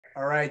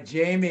All right,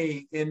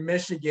 Jamie in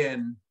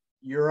Michigan,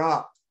 you're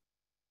up.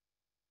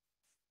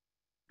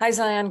 Hi,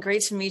 Zion.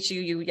 Great to meet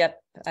you.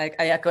 I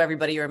echo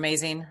everybody. You're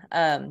amazing.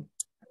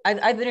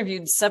 I've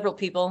interviewed several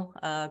people,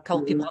 a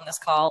couple people Mhm. on this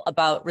call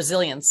about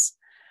resilience.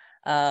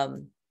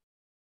 Um,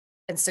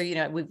 and so,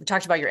 we've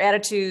talked about your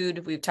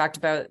attitude. We've talked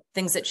about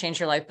things that change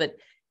your life. But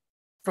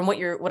from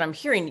what I'm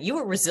hearing, you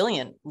were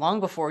resilient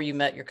long before you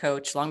met your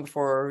coach, long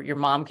before your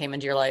mom came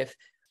into your life.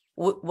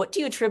 What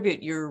do you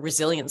attribute your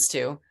resilience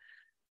to?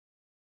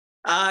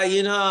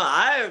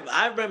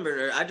 I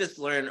remember I just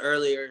learned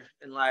earlier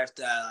in life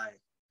that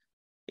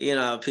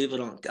people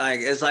don't like.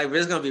 It's like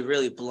it's gonna be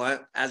really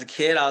blunt. As a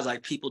kid, I was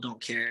like, people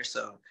don't care,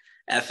 so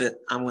F it,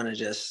 I'm gonna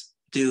just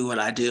do what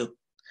I do.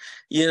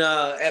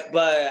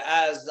 But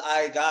as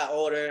I got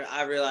older,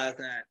 I realized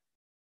that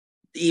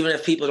even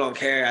if people don't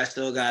care, I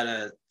still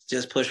gotta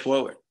just push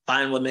forward,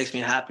 find what makes me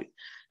happy.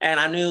 And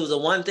I knew the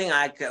one thing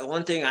I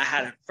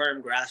had a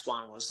firm grasp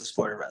on was the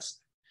sport of wrestling.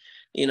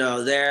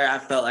 There I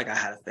felt like I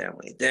had a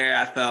family. There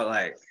I felt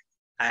like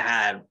I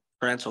had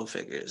parental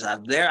figures.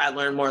 There I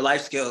learned more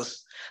life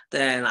skills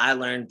than I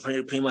learned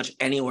pretty much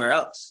anywhere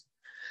else.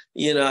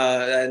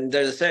 And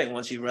there's a saying,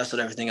 once you've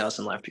wrestled, everything else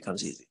in life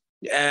becomes easy.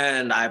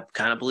 And I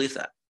kind of believe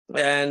that.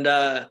 And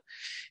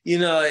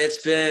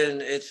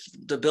it's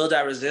to build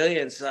that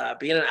resilience.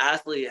 Being an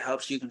athlete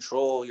helps you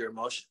control your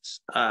emotions.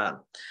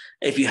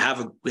 If you have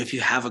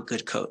a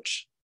good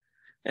coach,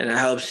 and it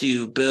helps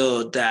you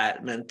build that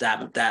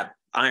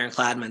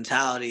ironclad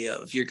mentality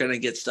of you're going to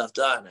get stuff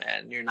done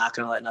and you're not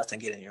going to let nothing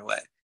get in your way.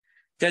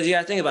 Because you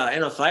got to think about it,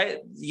 in a fight,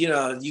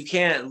 you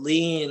can't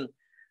lean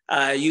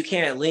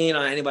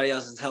on anybody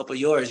else's help or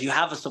yours. You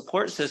have a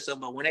support system,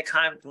 but when it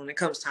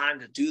comes time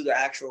to do the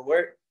actual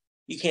work,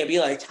 you can't be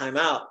like, time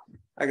out.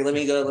 Like, let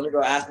me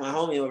go ask my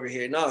homie over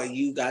here. No,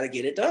 you got to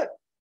get it done.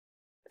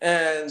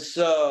 And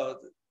so,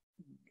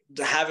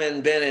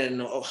 having been in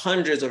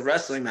hundreds of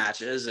wrestling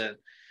matches and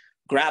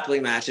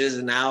grappling matches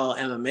and now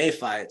MMA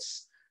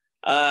fights,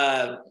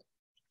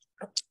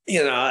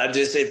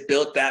 it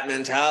built that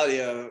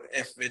mentality of,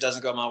 if it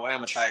doesn't go my way, I'm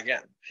gonna try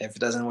again. If it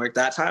doesn't work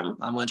that time,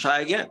 I'm gonna try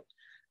again,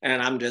 and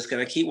I'm just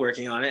gonna keep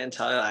working on it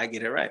until I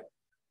get it right.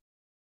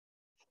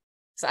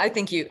 So I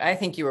think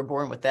you were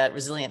born with that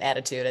resilient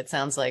attitude. It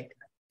sounds like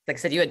I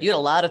said, you had a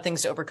lot of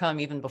things to overcome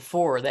even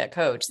before that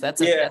coach. Yeah.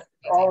 That's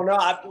Oh amazing. no.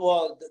 I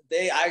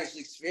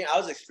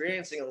was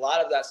experiencing a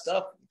lot of that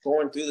stuff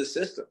going through the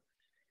system.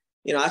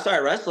 I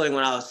started wrestling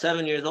when I was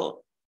 7 years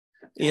old.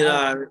 You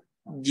Oh, know,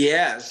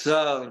 yeah.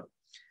 So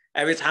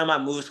every time I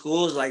moved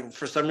schools, like,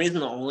 for some reason,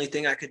 the only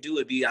thing I could do I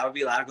would be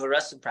allowed to go to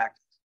wrestling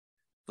practice,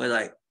 but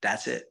like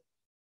that's it.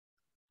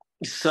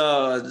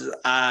 So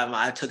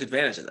I took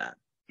advantage of that,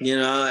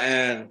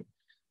 and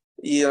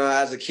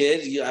as a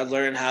kid, I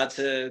learned how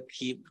to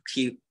keep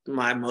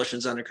my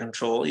emotions under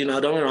control.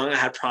 Don't get me wrong, I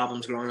had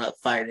problems growing up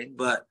fighting,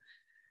 but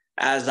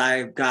as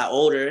I got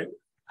older,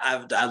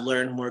 I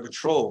learned more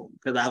control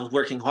because I was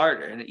working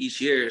harder, and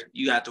each year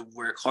you have to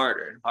work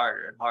harder and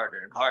harder and harder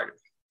and harder,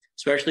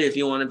 especially if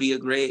you want to be a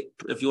great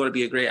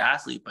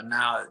athlete. But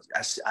now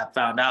I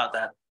found out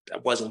that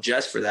it wasn't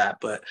just for that,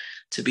 but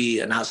to be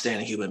an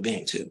outstanding human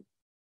being too.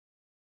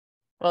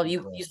 well,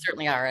 you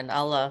certainly are, and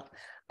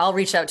I'll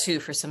reach out too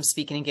for some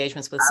speaking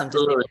engagements with some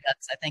Absolutely. disabled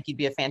vets. I think you'd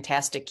be a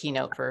fantastic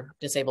keynote for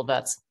disabled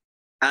vets.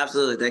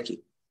 Absolutely. Thank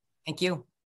you. Thank you.